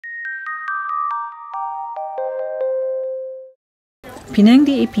Penang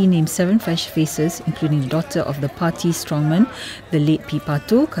DAP named 7 fresh faces, including the daughter of the party strongman, the late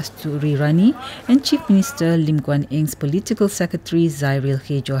Patto, Kasthuri Rani, and Chief Minister Lim Guan Eng's political secretary Zairil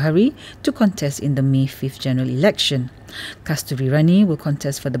Johari to contest in the May 5th general election. Kasthuri Rani will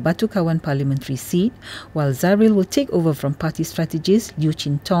contest for the Batu Kawan parliamentary seat, while Zairil will take over from party strategist Liu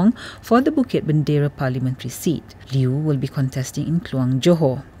Chin Tong for the Bukit Bendera parliamentary seat. Liu will be contesting in Kluang,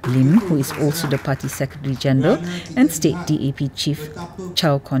 Johor. Lim, who is also the party Secretary General and State DAP Chief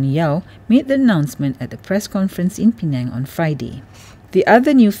Chow Kon Yao, made the announcement at the press conference in Penang on Friday. The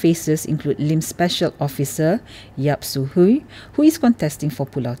other new faces include Lim's Special Officer Yap Su Hui, who is contesting for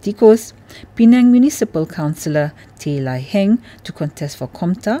Pulau Tikus, Penang Municipal Councillor Tay Lai Heng to contest for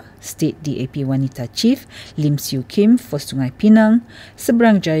Komta, State DAP Wanita Chief Lim Siu Kim for Sungai Pinang,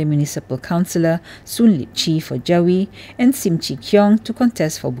 Seberang Jaya Municipal Councillor Sun Lip Chi for Jawi, and Sim Chi Kiong to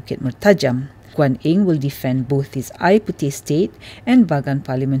contest for Bukit Mertajam. Guan Eng will defend both his Air Putih State and Bagan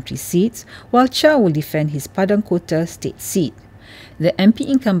parliamentary seats, while Chow will defend his Padang Kota State seat. The MP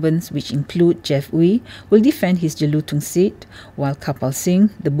incumbents, which include Jeff Uy, will defend his Jelutung seat, while Kapal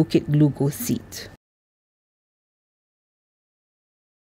Singh the Bukit Glugo seat.